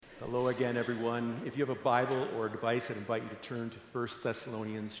Hello again, everyone. If you have a Bible or a device, I'd invite you to turn to 1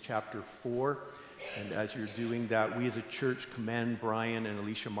 Thessalonians chapter 4. And as you're doing that, we as a church commend Brian and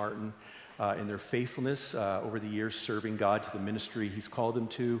Alicia Martin in their faithfulness over the years serving God to the ministry He's called them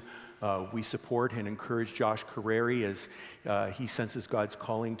to. We support and encourage Josh Carreri as he senses God's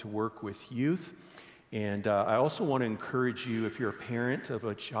calling to work with youth. And I also want to encourage you, if you're a parent of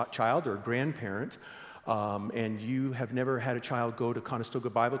a child or a grandparent, and you have never had a child go to Conestoga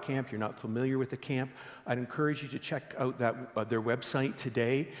Bible Camp, you're not familiar with the camp, I'd encourage you to check out their website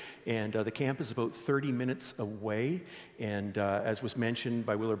today. And the camp is about 30 minutes away. And as was mentioned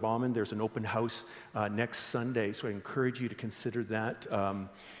by Willard Bauman, there's an open house next Sunday. So I encourage you to consider that.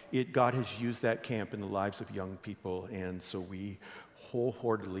 God has used that camp in the lives of young people, and so we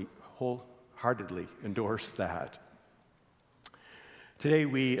wholeheartedly endorse that.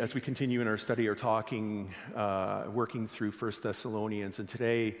 Today, as we continue in our study, are working through 1 Thessalonians, and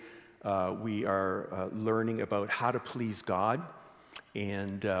today we are learning about how to please God,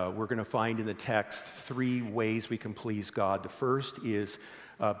 and we're going to find in the text 3 ways we can please God. The first is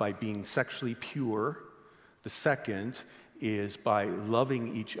by being sexually pure. The second is by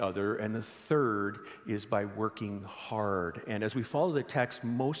loving each other, and the third is by working hard. And as we follow the text,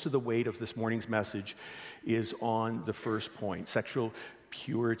 most of the weight of this morning's message is on the first point, sexual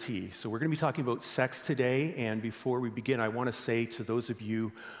purity. So we're going to be talking about sex today, and before we begin, I want to say to those of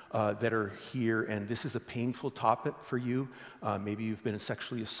you that are here, and this is a painful topic for you, maybe you've been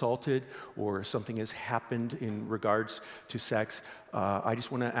sexually assaulted or something has happened in regards to sex, I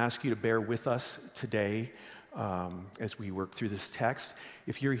just want to ask you to bear with us today as we work through this text.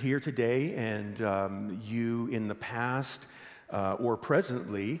 If you're here today and you in the past or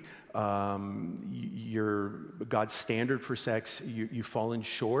presently, God's standard for sex, you've fallen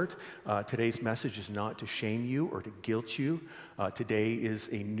short, today's message is not to shame you or to guilt you. Today is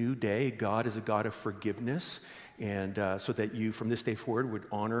a new day. God is a God of forgiveness, and so that you from this day forward would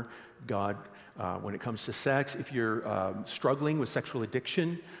honor God when it comes to sex. If you're struggling with sexual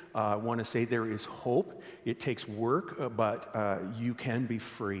addiction, I want to say there is hope. It takes work, but you can be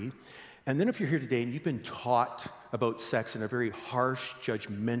free. And then if you're here today and you've been taught about sex in a very harsh,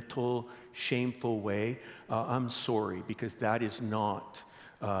 judgmental, shameful way, I'm sorry, because that is not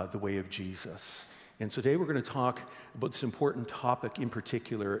the way of Jesus. And so today we're going to talk about this important topic in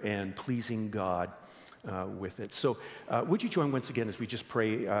particular and pleasing God with it. So would you join once again as we just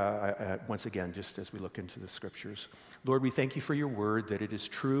pray once again, just as we look into the scriptures. Lord, we thank you for your word, that it is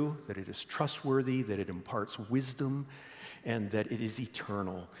true, that it is trustworthy, that it imparts wisdom, and that it is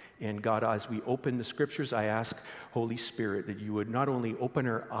eternal. And God, as we open the scriptures, I ask, Holy Spirit, that you would not only open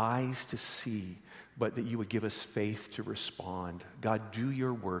our eyes to see, but that you would give us faith to respond. God, do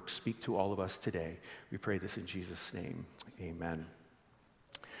your work. Speak to all of us today. We pray this in Jesus' name. Amen.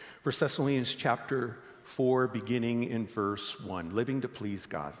 1 Thessalonians chapter 4, beginning in verse 1, living to please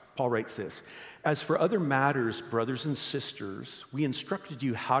God. Paul writes this: "As for other matters, brothers and sisters, we instructed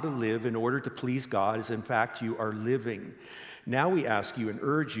you how to live in order to please God, as in fact you are living. Now we ask you and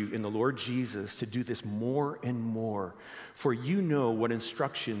urge you in the Lord Jesus to do this more and more, for you know what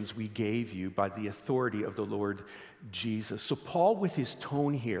instructions we gave you by the authority of the Lord Jesus." So Paul, with his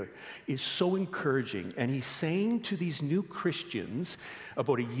tone here, is so encouraging, and he's saying to these new Christians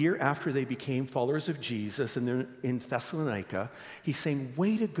about a year after they became followers of Jesus and they're in Thessalonica, he's saying,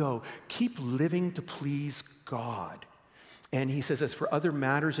 way to go, keep living to please God. And he says, as for other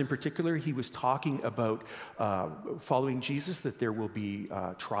matters in particular, he was talking about following Jesus, that there will be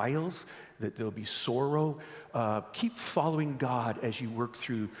trials, that there'll be sorrow. Keep following God as you work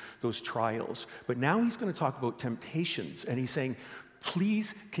through those trials. But now he's going to talk about temptations, and he's saying,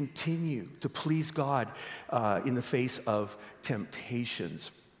 please continue to please God in the face of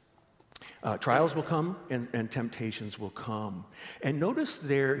temptations. Trials will come and temptations will come. And notice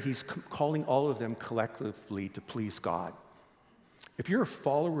there, he's calling all of them collectively to please God. If you're a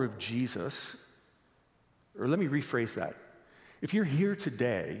follower of Jesus, or let me rephrase that. If you're here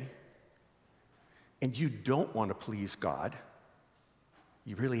today and you don't want to please God,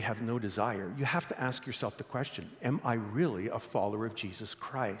 you really have no desire, you have to ask yourself the question, am I really a follower of Jesus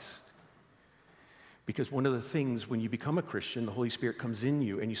Christ? Because one of the things when you become a Christian, the Holy Spirit comes in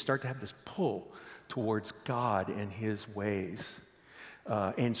you and you start to have this pull towards God and his ways.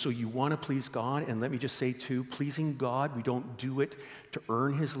 And so you want to please God, and let me just say too, pleasing God, we don't do it to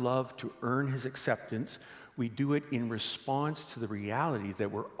earn his love, to earn his acceptance. We do it in response to the reality that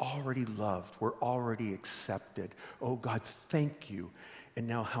we're already loved, we're already accepted. Oh God, thank you, and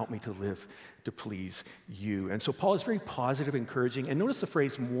now help me to live to please you. And so Paul is very positive, encouraging, and notice the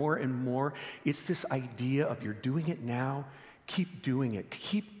phrase more and more. It's this idea of you're doing it now, Keep doing it.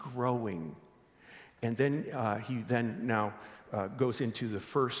 Keep growing. And then he now goes into the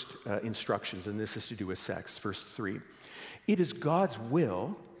first instructions, and this is to do with sex, verse 3. It is God's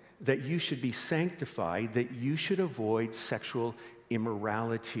will that you should be sanctified, that you should avoid sexual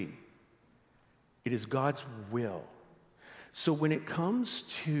immorality. It is God's will. So when it comes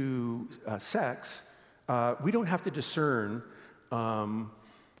to sex, we don't have to discern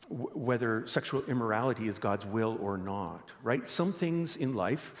whether sexual immorality is God's will or not, right? Some things in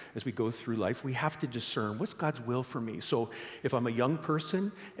life, as we go through life, we have to discern what's God's will for me. So if I'm a young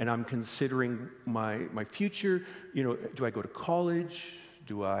person and I'm considering my future, do I go to college?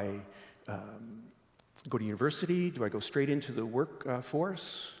 Do I go to university? Do I go straight into the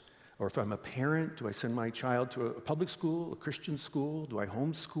workforce? Or if I'm a parent, do I send my child to a public school, a Christian school? Do I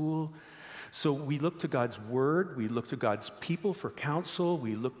homeschool? So we look to God's word, we look to God's people for counsel,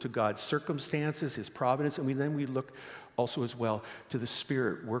 we look to God's circumstances, his providence, and then we look also as well to the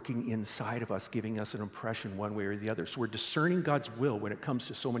Spirit working inside of us, giving us an impression one way or the other. So we're discerning God's will when it comes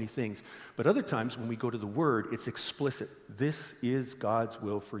to so many things. But other times when we go to the word, it's explicit. This is God's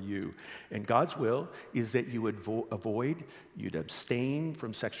will for you. And God's will is that you would you'd abstain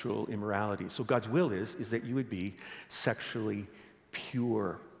from sexual immorality. So God's will is that you would be sexually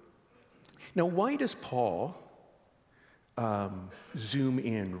pure. Now, why does Paul zoom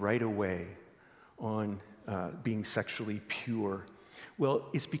in right away on being sexually pure? Well,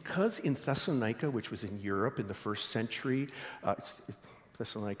 it's because in Thessalonica, which was in Europe in the first century,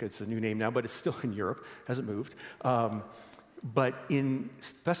 Thessalonica, it's a new name now, but it's still in Europe, hasn't moved. But in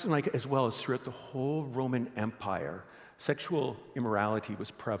Thessalonica, as well as throughout the whole Roman Empire, sexual immorality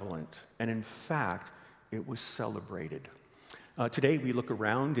was prevalent. And in fact, it was celebrated. Today, we look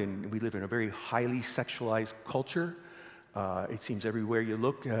around and we live in a very highly sexualized culture. It seems everywhere you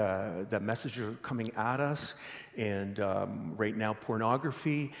look, that messages are coming at us. And right now,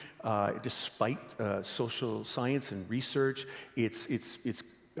 pornography, despite social science and research, it's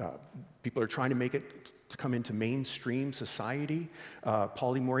people are trying to make it to come into mainstream society.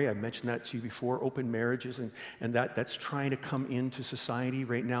 Polyamory, I mentioned that to you before, open marriages, and that's trying to come into society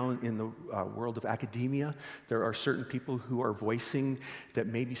right now in the world of academia. There are certain people who are voicing that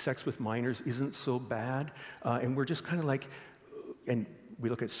maybe sex with minors isn't so bad, and we're just kind of like, and we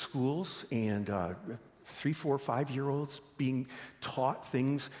look at schools and 3, 4, 5-year-olds being taught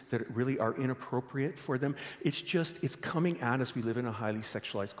things that really are inappropriate for them. It's coming at us. We live in a highly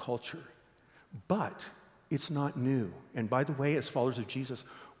sexualized culture. But it's not new. And by the way, as followers of Jesus,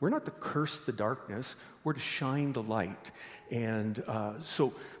 we're not to curse the darkness, we're to shine the light. And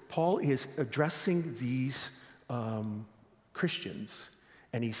so Paul is addressing these Christians,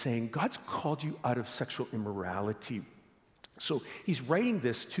 and he's saying, God's called you out of sexual immorality. So he's writing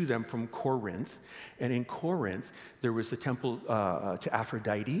this to them from Corinth, and in Corinth, there was the temple to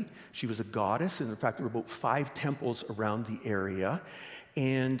Aphrodite. She was a goddess, and in fact, there were about 5 temples around the area.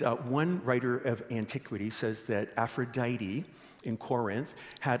 And one writer of antiquity says that Aphrodite in Corinth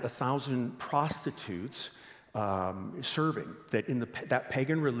had 1,000 prostitutes serving, that in that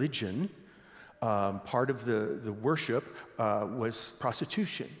pagan religion, part of the worship was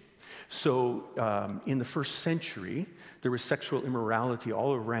prostitution. So in the first century, there was sexual immorality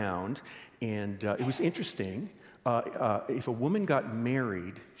all around, and it was interesting. If a woman got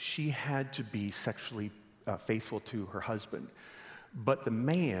married, she had to be sexually faithful to her husband. But the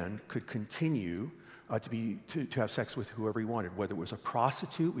man could continue to have sex with whoever he wanted, whether it was a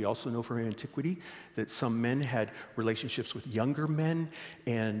prostitute. We also know from antiquity that some men had relationships with younger men,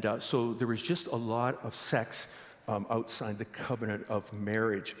 and so there was just a lot of sex outside the covenant of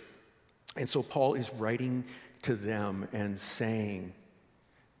marriage. And so Paul is writing to them and saying,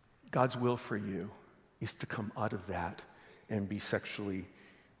 God's will for you is to come out of that and be sexually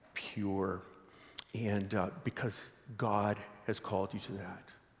pure, and because God has called you to that.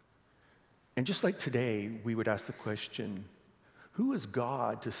 And just like today, we would ask the question, who is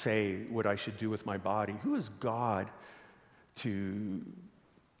God to say what I should do with my body? Who is God to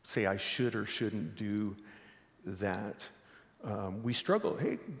say I should or shouldn't do that? We struggle.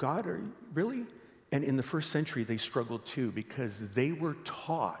 Hey, God, are you really? And in the first century, they struggled too, because they were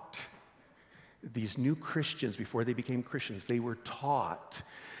taught, these new Christians, before they became Christians, they were taught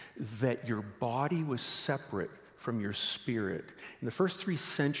that your body was separate from your spirit. In the first 3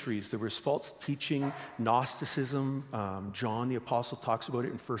 centuries, there was false teaching, Gnosticism. John the Apostle talks about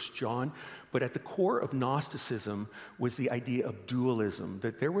it in 1 John. But at the core of Gnosticism was the idea of dualism,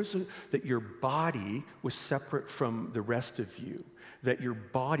 that that your body was separate from the rest of you, that your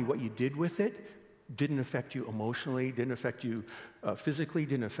body, what you did with it, didn't affect you emotionally, didn't affect you physically,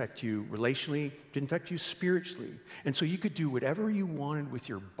 didn't affect you relationally, didn't affect you spiritually. And so you could do whatever you wanted with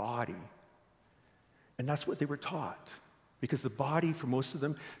your body. And that's what they were taught. Because the body, for most of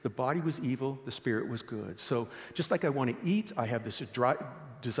them, the body was evil, the spirit was good. So just like I want to eat, I have this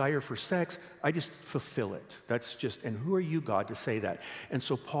desire for sex, I just fulfill it. That's just, and who are you, God, to say that? And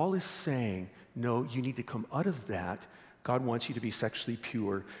so Paul is saying, no, you need to come out of that. God wants you to be sexually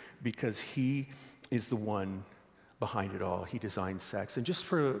pure because he is the one behind it all. He designed sex. And just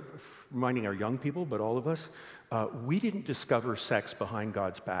for reminding our young people, but all of us, we didn't discover sex behind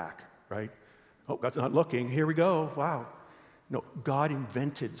God's back, right? Oh, God's not looking. Here we go. Wow. No, God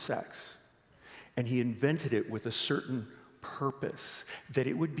invented sex. And he invented it with a certain purpose, that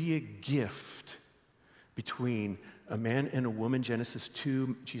it would be a gift between a man and a woman. Genesis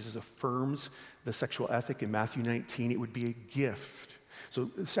 2, Jesus affirms the sexual ethic. In Matthew 19, it would be a gift. So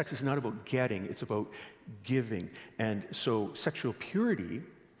sex is not about getting, it's about giving. And so sexual purity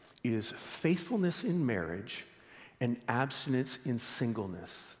is faithfulness in marriage and abstinence in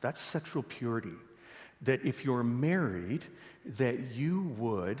singleness. That's sexual purity. That if you're married, that you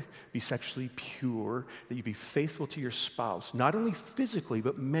would be sexually pure, that you be faithful to your spouse, not only physically,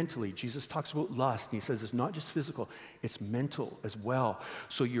 but mentally. Jesus talks about lust, and he says it's not just physical, it's mental as well.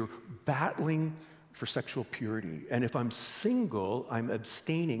 So you're battling for sexual purity. And if I'm single, I'm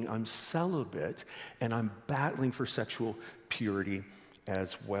abstaining, I'm celibate, and I'm battling for sexual purity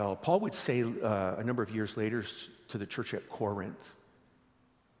as well. Paul would say a number of years later to the church at Corinth,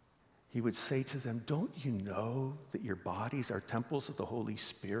 he would say to them, don't you know that your bodies are temples of the Holy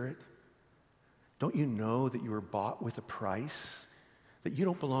Spirit? Don't you know that you were bought with a price? That you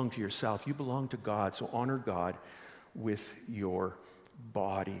don't belong to yourself, you belong to God, so honor God with your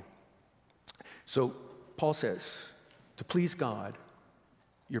body. So Paul says, to please God,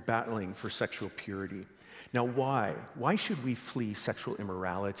 you're battling for sexual purity. Now why? Why should we flee sexual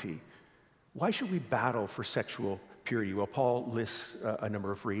immorality? Why should we battle for sexual purity? Well, Paul lists a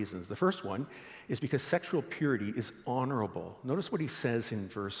number of reasons. The first one is because sexual purity is honorable. Notice what he says in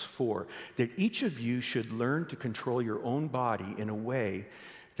verse 4, that each of you should learn to control your own body in a way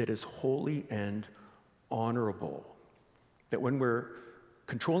that is holy and honorable. That when we're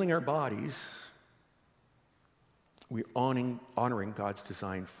controlling our bodies, we're honoring God's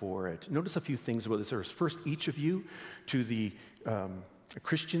design for it. Notice a few things about this verse. First, each of you, to the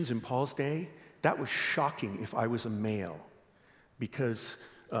Christians in Paul's day, that was shocking if I was a male. Because,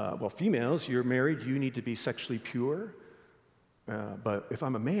 females, you're married, you need to be sexually pure. But if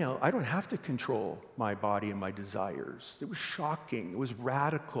I'm a male, I don't have to control my body and my desires. It was shocking. It was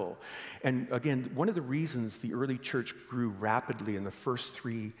radical. And again, one of the reasons the early church grew rapidly in the first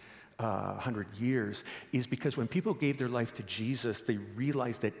 300 years is because when people gave their life to Jesus, they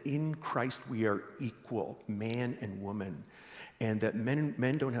realized that in Christ we are equal, man and woman. And that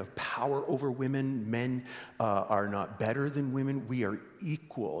men don't have power over women. Men are not better than women. We are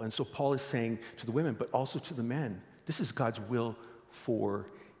equal. And so Paul is saying to the women, but also to the men, this is God's will for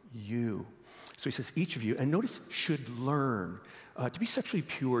you. So he says, each of you, and notice, should learn. To be sexually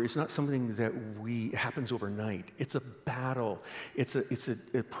pure is not something that happens overnight. It's a battle. It's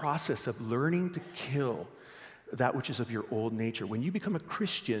a process of learning to kill that which is of your old nature. When you become a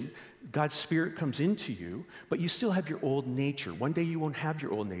Christian, God's Spirit comes into you, but you still have your old nature. One day you won't have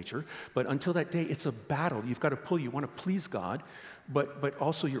your old nature, but until that day, it's a battle. You've got to pull. You want to please God, but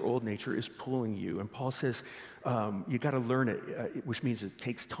also your old nature is pulling you. And Paul says, you got to learn it, which means it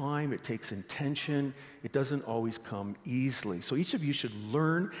takes time, it takes intention. It doesn't always come easily. So each of you should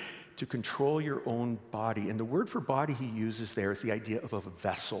learn to control your own body. And the word for body he uses there is the idea of a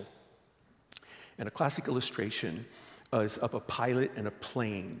vessel. And a classic illustration is of a pilot and a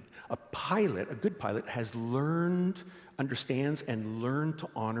plane. A pilot, a good pilot, understands and learned to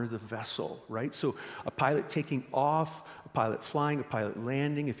honor the vessel, right? So a pilot taking off, a pilot flying, a pilot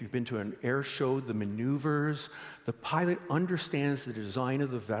landing, if you've been to an air show, the maneuvers, the pilot understands the design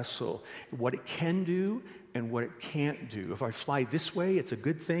of the vessel, what it can do and what it can't do. If I fly this way, it's a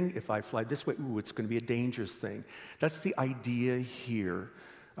good thing. If I fly this way, it's going to be a dangerous thing. That's the idea here.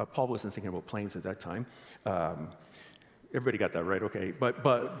 Paul wasn't thinking about planes at that time. Everybody got that right, okay.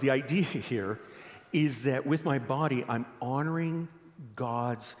 But the idea here is that with my body, I'm honoring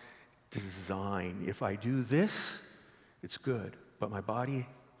God's design. If I do this, it's good. But my body,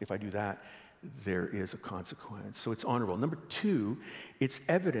 if I do that, there is a consequence. So it's honorable. Number two, it's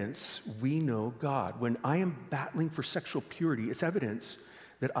evidence we know God. When I am battling for sexual purity, it's evidence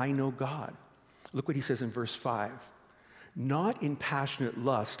that I know God. Look what he says in verse 5. Not in passionate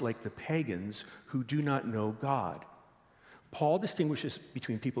lust like the pagans who do not know God. Paul distinguishes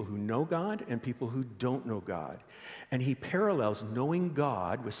between people who know God and people who don't know God. And he parallels knowing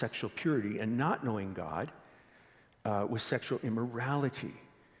God with sexual purity and not knowing God with sexual immorality.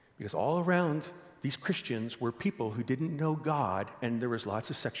 Because all around these Christians were people who didn't know God, and there was lots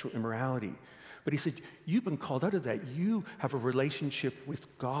of sexual immorality. But he said, you've been called out of that. You have a relationship with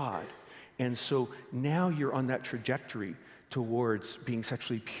God. And so now you're on that trajectory towards being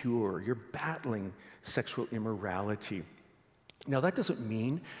sexually pure. You're battling sexual immorality. Now, that doesn't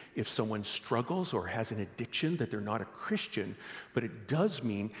mean if someone struggles or has an addiction that they're not a Christian, but it does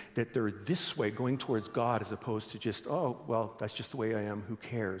mean that they're this way, going towards God, as opposed to just, oh, well, that's just the way I am, who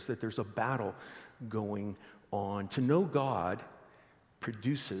cares? That there's a battle going on. To know God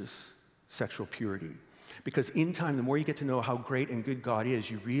produces sexual purity. Because in time, the more you get to know how great and good God is,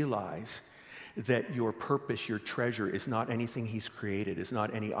 you realize that your purpose, your treasure, is not anything he's created, is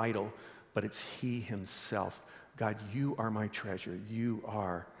not any idol, but it's he himself. God, you are my treasure. You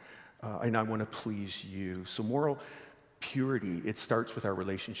are, and I want to please you. So moral purity, it starts with our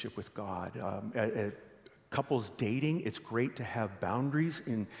relationship with God. Couples dating, it's great to have boundaries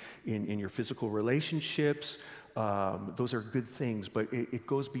in your physical relationships. Those are good things, but it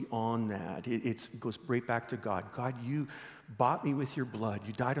goes beyond that. It goes right back to God. God, you bought me with your blood.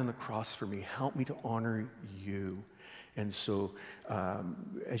 You died on the cross for me. Help me to honor you. And so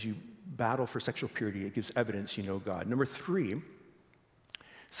as you battle for sexual purity, it gives evidence you know God. Number 3,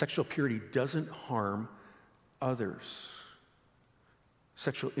 sexual purity doesn't harm others.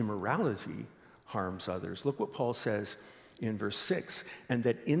 Sexual immorality harms others. Look what Paul says in verse 6, and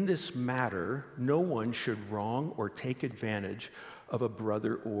that in this matter, no one should wrong or take advantage of a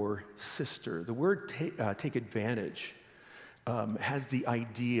brother or sister. The word take advantage has the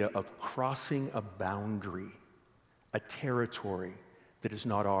idea of crossing a boundary, a territory that is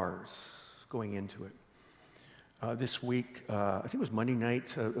not ours, going into it. This week, I think it was Monday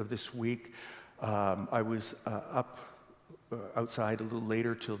night of this week, I was up outside a little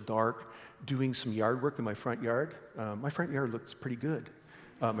later till dark doing some yard work in my front yard. My front yard looks pretty good.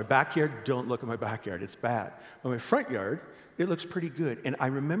 My backyard, don't look at my backyard, it's bad. But my front yard, it looks pretty good. And I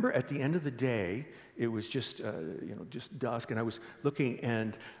remember at the end of the day, it was just, just dusk, and I was looking,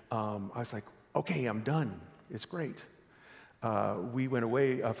 and I was like, okay, I'm done. It's great. We went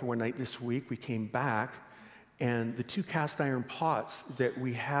away for one night this week. We came back, and the 2 cast iron pots that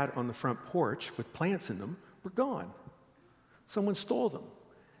we had on the front porch with plants in them were gone. Someone stole them,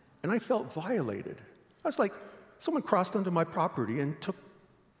 and I felt violated. I was like, someone crossed onto my property and took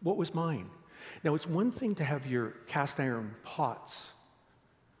what was mine. Now, it's one thing to have your cast iron pots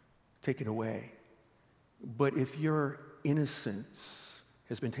taken away, but if your innocence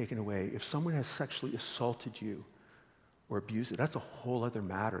has been taken away, if someone has sexually assaulted you or abused it, that's a whole other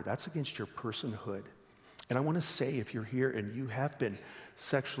matter. That's against your personhood. And I want to say, if you're here and you have been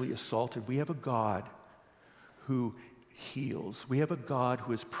sexually assaulted, we have a God who heals. We have a God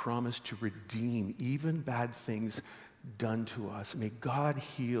who has promised to redeem even bad things done to us. May God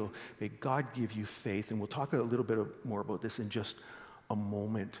heal. May God give you faith. And we'll talk a little bit more about this in just a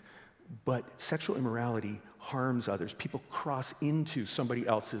moment. But sexual immorality harms others. People cross into somebody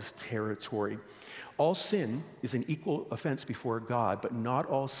else's territory. All sin is an equal offense before God, but not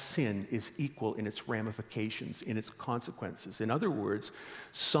all sin is equal in its ramifications, in its consequences. In other words,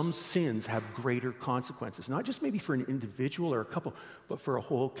 some sins have greater consequences, not just maybe for an individual or a couple, but for a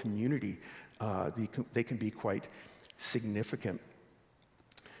whole community. They can be quite significant.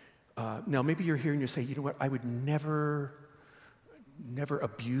 Now, maybe you're here and you say, you know what, I would never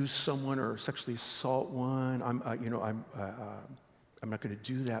abuse someone or sexually assault one. I'm not going to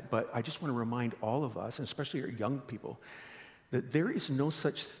do that, but I just want to remind all of us, and especially our young people, that there is no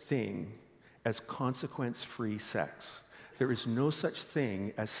such thing as consequence-free sex. There is no such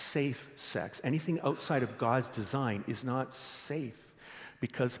thing as safe sex. Anything outside of God's design is not safe,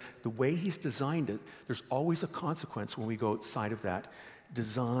 because the way he's designed it, there's always a consequence when we go outside of that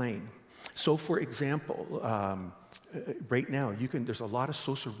design. So, for example, right now, there's a lot of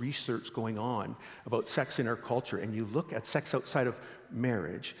social research going on about sex in our culture, and you look at sex outside of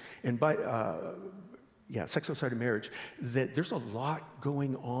marriage, and sex outside of marriage, that there's a lot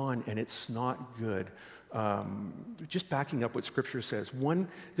going on, and it's not good. Just backing up what Scripture says.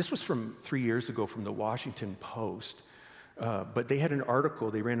 This was from 3 years ago from the Washington Post, but they ran an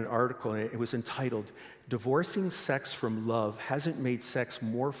article, and it was entitled, "Divorcing Sex from Love Hasn't Made Sex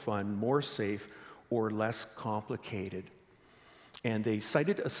More Fun, More Safe, or Less Complicated." And they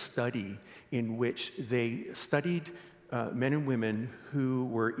cited a study in which they studied men and women who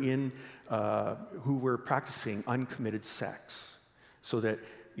were practicing uncommitted sex, so that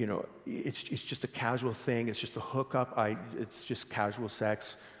it's just a casual thing. It's just a hookup. It's just casual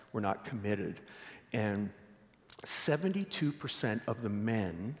sex. We're not committed. And 72% of the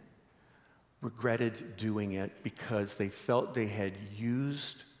men regretted doing it because they felt they had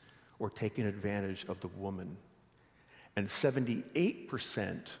used or taken advantage of the woman. And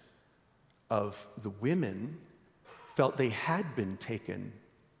 78% of the women felt they had been taken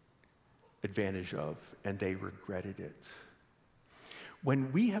advantage of, and they regretted it.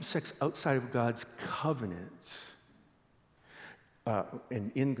 When we have sex outside of God's covenant,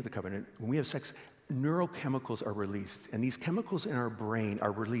 and in the covenant, when we have sex, neurochemicals are released. And these chemicals in our brain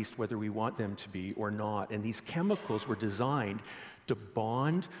are released whether we want them to be or not. And these chemicals were designed to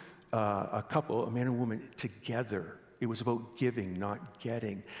bond a couple, a man and woman, together. It was about giving, not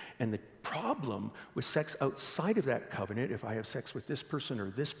getting. And the problem with sex outside of that covenant, if I have sex with this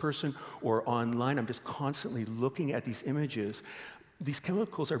person or online, I'm just constantly looking at these images, these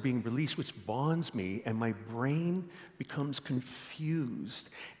chemicals are being released, which bonds me, and my brain becomes confused.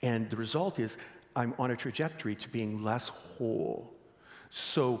 And the result is I'm on a trajectory to being less whole.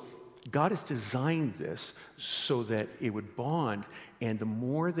 So God has designed this so that it would bond, and the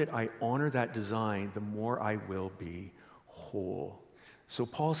more that I honor that design, the more I will be whole. So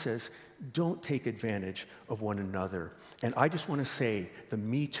Paul says, don't take advantage of one another. And I just want to say, the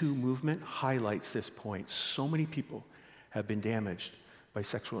Me Too movement highlights this point. So many people have been damaged by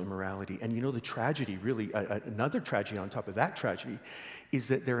sexual immorality. And the tragedy, really, another tragedy on top of that tragedy, is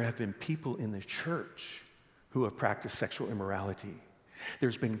that there have been people in the church who have practiced sexual immorality.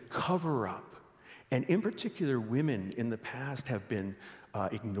 There's been cover-up. And in particular, women in the past have been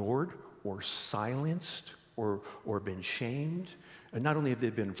ignored or silenced or been shamed. And not only have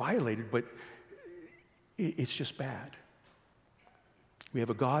they been violated, but it's just bad. We have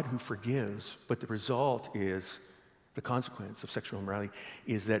a God who forgives, but the result is, the consequence of sexual immorality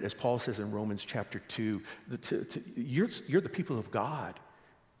is that, as Paul says in Romans chapter 2, you're the people of God,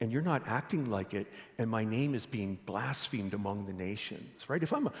 and you're not acting like it, and my name is being blasphemed among the nations, right?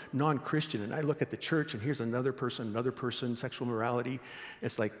 If I'm a non-Christian and I look at the church and here's another person, sexual immorality,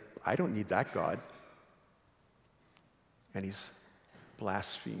 it's like, I don't need that God. And he's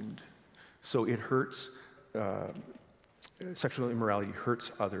blasphemed. So it hurts. Sexual immorality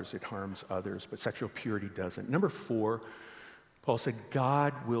hurts others, it harms others, but sexual purity doesn't. Number 4, Paul said,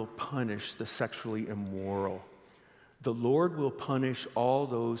 God will punish the sexually immoral. The Lord will punish all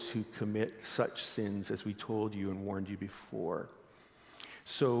those who commit such sins, as we told you and warned you before.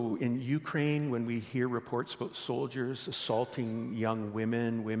 So in Ukraine, when we hear reports about soldiers assaulting young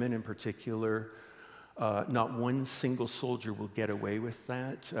women in particular, not one single soldier will get away with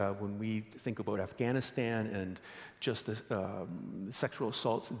that. When we think about Afghanistan and just the sexual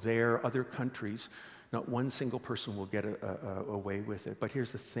assaults there, other countries, not one single person will get away with it. But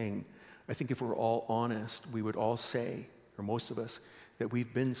here's the thing. I think if we're all honest, we would all say, or most of us, that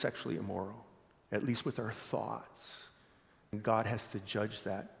we've been sexually immoral, at least with our thoughts. And God has to judge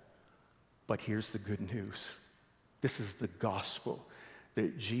that. But here's the good news. This is the gospel,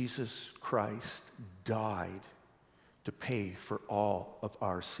 that Jesus Christ died to pay for all of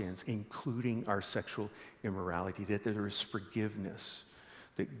our sins, including our sexual immorality, that there is forgiveness,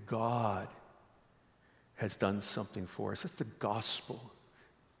 that God has done something for us. That's the gospel.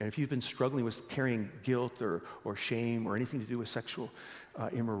 And if you've been struggling with carrying guilt or shame or anything to do with sexual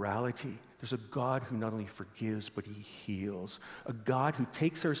immorality, there's a God who not only forgives, but he heals. A God who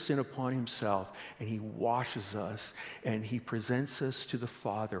takes our sin upon himself and he washes us and he presents us to the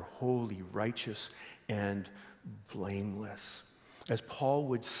Father, holy, righteous, and blameless. As Paul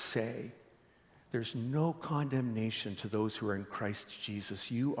would say, there's no condemnation to those who are in Christ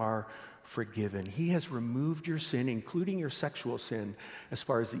Jesus. You are forgiven. He has removed your sin, including your sexual sin, as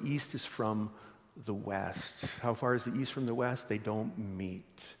far as the east is from the west. How far is the east from the west? They don't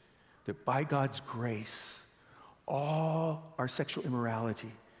meet. That by God's grace, all our sexual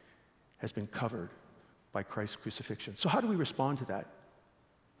immorality has been covered by Christ's crucifixion. So how do we respond to that?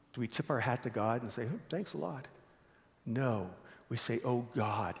 Do we tip our hat to God and say, oh, thanks a lot? No. We say, oh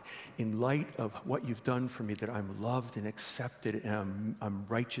God, in light of what you've done for me, that I'm loved and accepted and I'm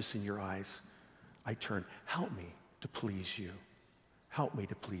righteous in your eyes, I turn. Help me to please you. Help me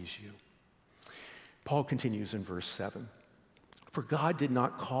to please you. Paul continues in verse 7. For God did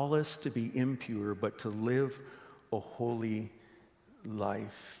not call us to be impure, but to live a holy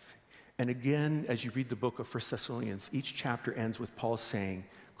life. And again, as you read the book of 1 Thessalonians, each chapter ends with Paul saying,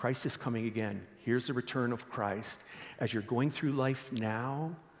 Christ is coming again. Here's the return of Christ. As you're going through life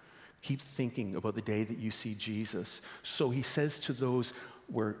now, keep thinking about the day that you see Jesus. So he says to those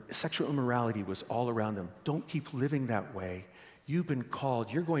where sexual immorality was all around them, don't keep living that way. You've been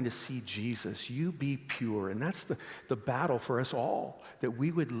called. You're going to see Jesus. You be pure. And that's the battle for us all, that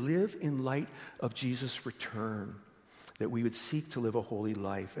we would live in light of Jesus' return, that we would seek to live a holy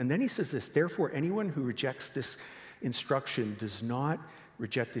life. And then he says this, therefore, anyone who rejects this instruction does not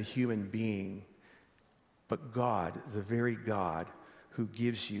reject a human being, but God, the very God who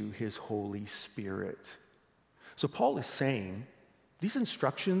gives you his Holy Spirit. So Paul is saying, these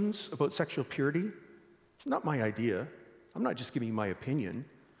instructions about sexual purity, it's not my idea. I'm not just giving you my opinion.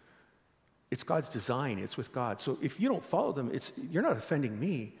 It's God's design. It's with God. So if you don't follow them, you're not offending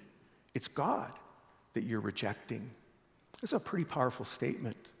me. It's God that you're rejecting. That's a pretty powerful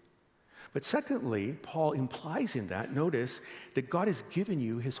statement. But secondly, Paul implies in that, notice, that God has given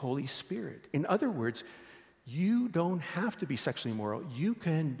you his Holy Spirit. In other words, you don't have to be sexually immoral. You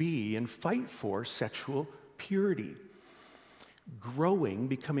can be and fight for sexual purity. Growing,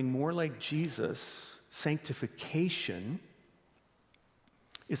 becoming more like Jesus, sanctification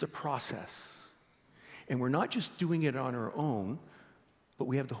is a process. And we're not just doing it on our own, but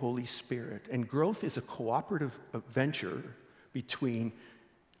we have the Holy Spirit. And growth is a cooperative venture between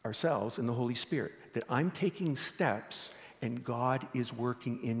ourselves and the Holy Spirit, that I'm taking steps and God is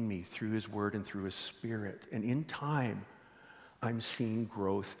working in me through his word and through his Spirit. And in time, I'm seeing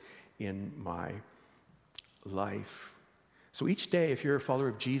growth in my life. So each day, if you're a follower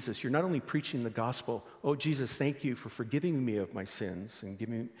of Jesus, you're not only preaching the gospel, oh, Jesus, thank you for forgiving me of my sins and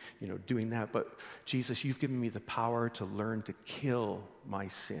doing that, but Jesus, you've given me the power to learn to kill my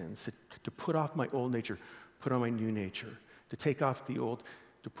sins, to put off my old nature, put on my new nature, to take off the old,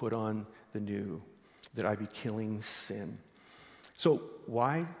 to put on the new, that I be killing sin. So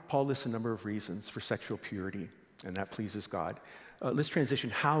why? Paul lists a number of reasons for sexual purity, and that pleases God. Let's transition.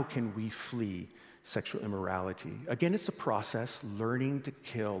 How can we flee sexual immorality? Again, it's a process, learning to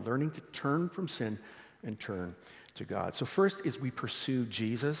kill, learning to turn from sin and turn to God. So first is we pursue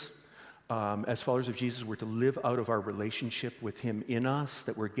Jesus. As followers of Jesus, we're to live out of our relationship with him in us,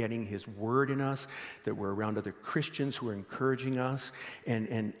 that we're getting his word in us, that we're around other Christians who are encouraging us.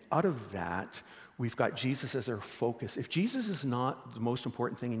 And out of that, we've got Jesus as our focus. If Jesus is not the most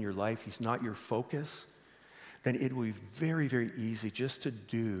important thing in your life, he's not your focus, then it will be very, very easy just to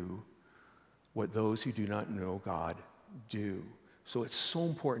do what those who do not know God do. So it's so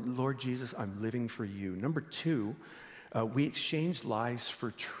important. Lord Jesus, I'm living for you. Number two, we exchange lies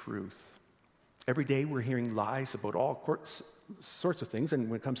for truth. Every day we're hearing lies about all sorts of things, and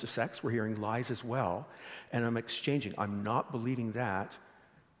when it comes to sex, we're hearing lies as well, and I'm exchanging. I'm not believing that,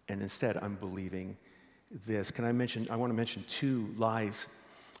 and instead I'm believing this. I want to mention two lies,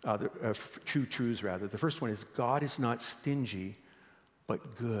 two truths rather. The first one is God is not stingy,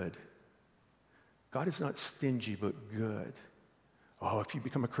 but good. God is not stingy, but good. Oh, if you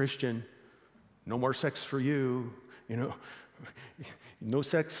become a Christian, no more sex for you, no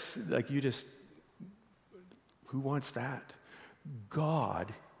sex, who wants that?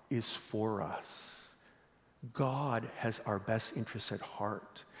 God is for us. God has our best interests at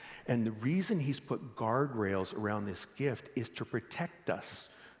heart. And the reason he's put guardrails around this gift is to protect us,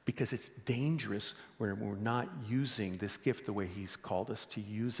 because it's dangerous when we're not using this gift the way he's called us to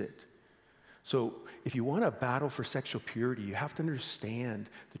use it. So if you want to battle for sexual purity, you have to understand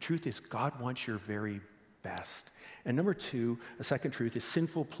the truth is God wants your very best. And number two, a second truth is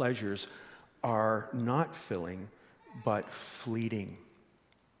sinful pleasures are not filling, but fleeting.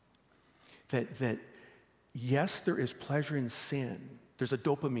 That yes, there is pleasure in sin. There's a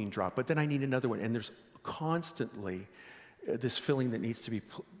dopamine drop, but then I need another one. And there's constantly this filling that needs to be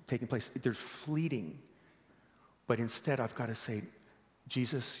taking place. They're fleeting. But instead, I've got to say,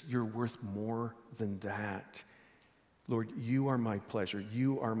 Jesus, you're worth more than that. Lord, you are my pleasure.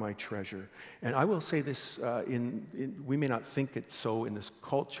 You are my treasure. And I will say this, we may not think it's so in this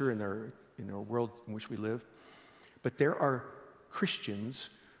culture, in our world in which we live, but there are Christians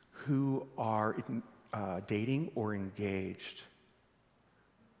who are dating or engaged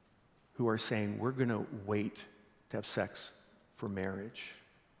who are saying, we're going to wait to have sex for marriage.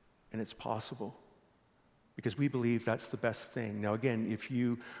 And it's possible, because we believe that's the best thing. Now, again, if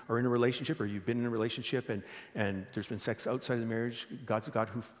you are in a relationship or you've been in a relationship and there's been sex outside of the marriage, God's a God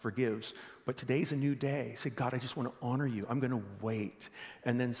who forgives. But today's a new day. Say, God, I just want to honor you. I'm going to wait.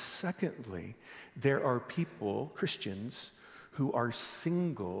 And then secondly, there are people, Christians, who are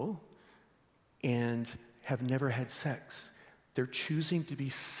single and have never had sex. They're choosing to be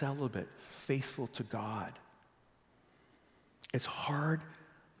celibate, faithful to God. It's hard.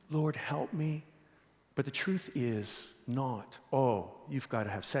 Lord, help me. But the truth is not, oh, you've got to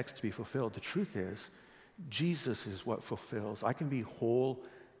have sex to be fulfilled. The truth is, Jesus is what fulfills. I can be whole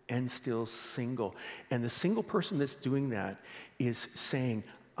and still single. And the single person that's doing that is saying,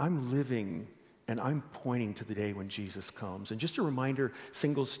 I'm living and I'm pointing to the day when Jesus comes. And just a reminder,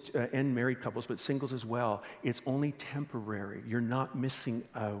 singles and married couples, but singles as well, it's only temporary. You're not missing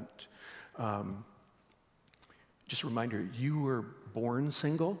out. Just a reminder, you were born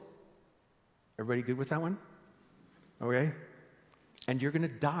single. Everybody good with that one? Okay? And you're going to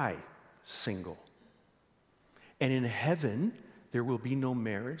die single. And in heaven, there will be no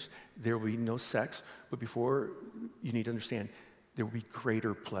marriage, there will be no sex, but before, you need to understand, there will be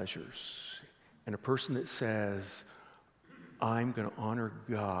greater pleasures. And a person that says, I'm going to honor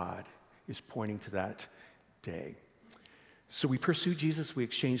God, is pointing to that day. So we pursue Jesus, we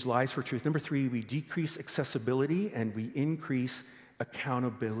exchange lies for truth. Number 3, we decrease accessibility and we increase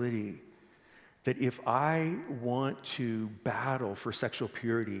accountability. That if I want to battle for sexual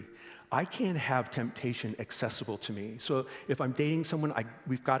purity, I can't have temptation accessible to me. So if I'm dating someone,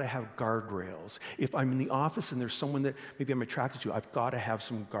 we've got to have guardrails. If I'm in the office and there's someone that maybe I'm attracted to, I've got to have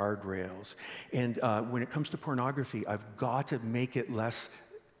some guardrails. And when it comes to pornography, I've got to make it less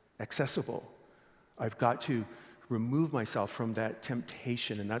accessible. I've got to remove myself from that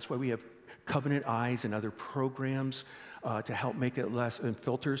temptation. And that's why we have Covenant Eyes and other programs to help make it less, and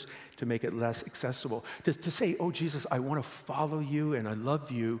filters to make it less accessible. To say, oh, Jesus, I want to follow you and I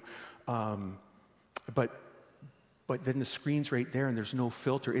love you, but then the screen's right there and there's no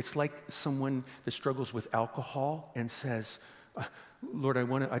filter. It's like someone that struggles with alcohol and says, Lord, I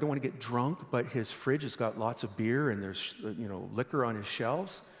don't want to get drunk, but his fridge has got lots of beer and there's liquor on his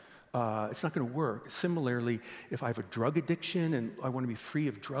shelves. It's not going to work. Similarly, if I have a drug addiction and I want to be free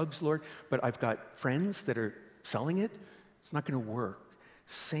of drugs, Lord, but I've got friends that are selling it, it's not going to work.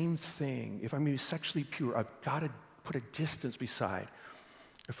 Same thing. If I'm going to be sexually pure, I've got to put a distance beside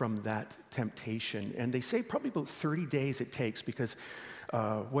from that temptation. And they say probably about 30 days it takes, because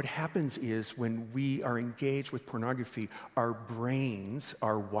what happens is when we are engaged with pornography, our brains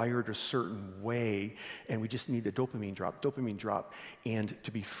are wired a certain way, and we just need the dopamine drop. And to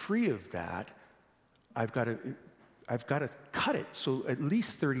be free of that, I've got to cut it. So at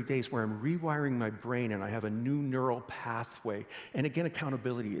least 30 days where I'm rewiring my brain and I have a new neural pathway. And again,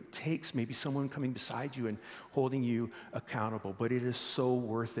 accountability. It takes maybe someone coming beside you and holding you accountable, but it is so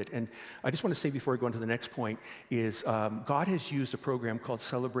worth it. And I just want to say before I go on to the next point is God has used a program called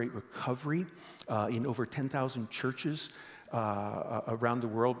Celebrate Recovery in over 10,000 churches around the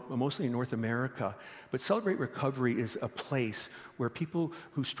world, mostly in North America. But Celebrate Recovery is a place where people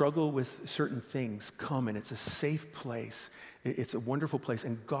who struggle with certain things come, and it's a safe place. It's a wonderful place,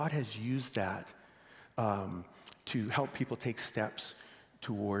 and God has used that to help people take steps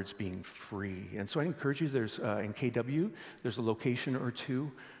towards being free. And so I encourage you, there's in KW, there's a location or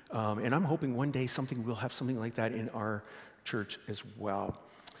two, and I'm hoping one day we'll have something like that in our church as well.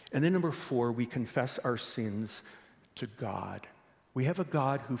 And then number 4, we confess our sins to God. We have a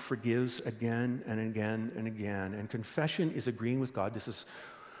God who forgives again and again and again. And confession is agreeing with God. This is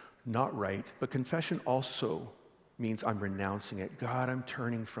not right. But confession also means I'm renouncing it. God, I'm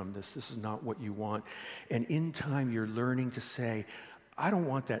turning from this. This is not what you want. And in time, you're learning to say, I don't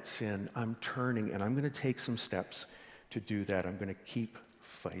want that sin. I'm turning, and I'm going to take some steps to do that. I'm going to keep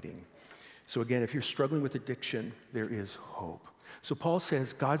fighting. So again, if you're struggling with addiction, there is hope. So Paul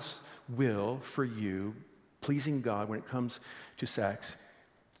says God's will for you, pleasing God when it comes to sex,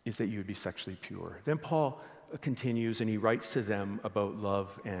 is that you would be sexually pure. Then Paul continues and he writes to them about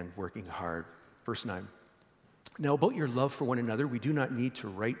love and working hard. Verse 9. Now about your love for one another, we do not need to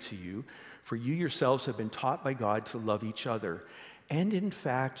write to you, for you yourselves have been taught by God to love each other. And in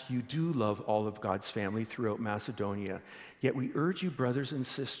fact, you do love all of God's family throughout Macedonia. Yet we urge you, brothers and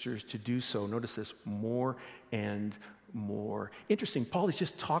sisters, to do so. Notice this, more and more. Interesting, Paul has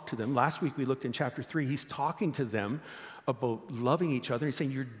just talked to them. Last week we looked in chapter 3. He's talking to them about loving each other. He's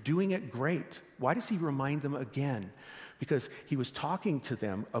saying, you're doing it great. Why does he remind them again? Because he was talking to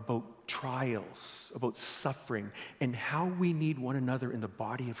them about trials, about suffering, and how we need one another in the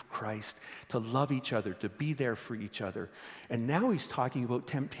body of Christ to love each other, to be there for each other. And now he's talking about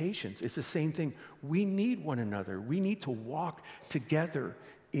temptations. It's the same thing. We need one another. We need to walk together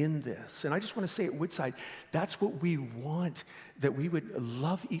in this. And I just want to say at Woodside, that's what we want, that we would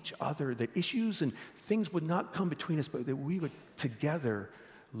love each other, that issues and things would not come between us, but that we would together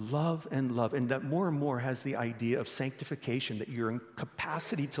love and love. And that more and more has the idea of sanctification, that your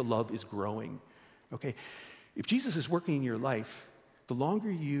capacity to love is growing. Okay? If Jesus is working in your life, the longer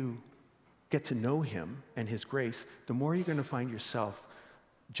you get to know him and his grace, the more you're going to find yourself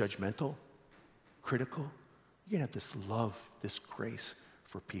judgmental, critical. You're going to have this love, this grace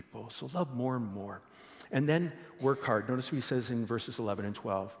for people. So love more and more. And then work hard. Notice what he says in verses 11 and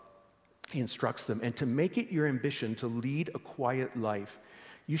 12. He instructs them, and to make it your ambition to lead a quiet life,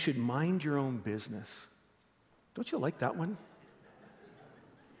 you should mind your own business. Don't you like that one?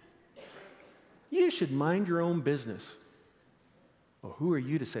 You should mind your own business. Well, who are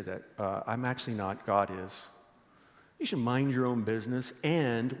you to say that? I'm actually not. God is. You should mind your own business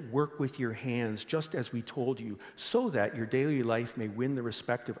and work with your hands, just as we told you, so that your daily life may win the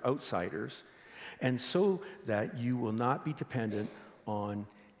respect of outsiders, and so that you will not be dependent on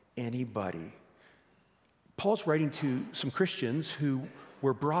anybody. Paul's writing to some Christians who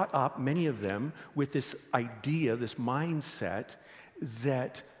were brought up, many of them, with this idea, this mindset,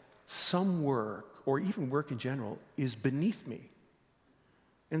 that some work, or even work in general, is beneath me.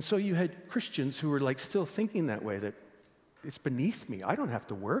 And so you had Christians who were like still thinking that way, that it's beneath me, I don't have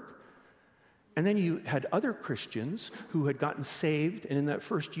to work. And then you had other Christians who had gotten saved, and in that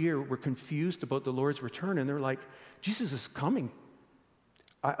first year were confused about the Lord's return, and they're like, Jesus is coming.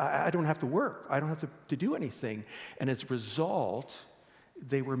 I don't have to work. I don't have to do anything. And as a result,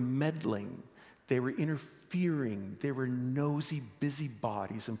 they were meddling. They were interfering. They were nosy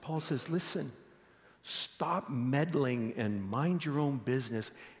busybodies. And Paul says, listen, stop meddling and mind your own business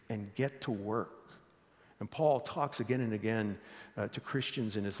and get to work. And Paul talks again and again to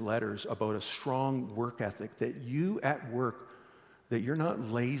Christians in his letters about a strong work ethic, that you at work, that you're not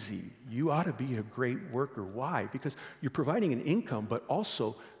lazy. You ought to be a great worker. Why? Because you're providing an income, but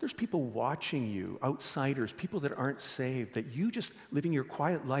also there's people watching you, outsiders, people that aren't saved, that you just living your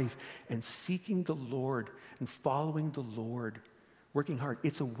quiet life and seeking the Lord and following the Lord, working hard.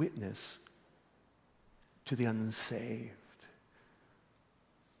 It's a witness to the unsaved.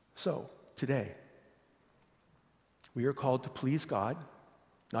 So, today, we are called to please God,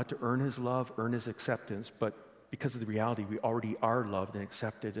 not to earn his love, earn his acceptance, but because of the reality, we already are loved and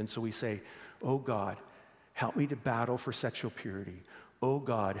accepted. And so we say, oh God, help me to battle for sexual purity. Oh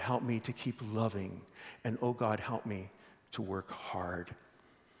God, help me to keep loving. And oh God, help me to work hard.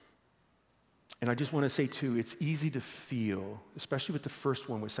 And I just want to say too, it's easy to feel, especially with the first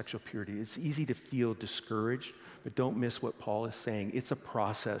one with sexual purity, it's easy to feel discouraged, but don't miss what Paul is saying. It's a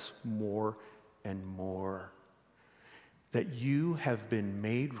process more and more. That you have been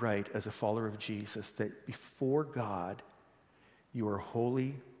made right as a follower of Jesus, that before God, you are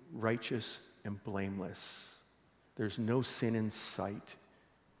holy, righteous, and blameless. There's no sin in sight.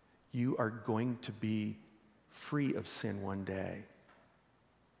 You are going to be free of sin one day.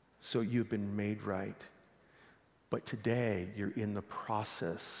 So you've been made right. But today, you're in the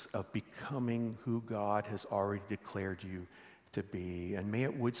process of becoming who God has already declared you to be. And may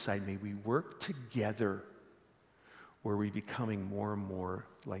at Woodside, may we work together where we're becoming more and more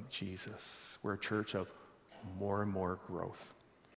like Jesus. We're a church of more and more growth.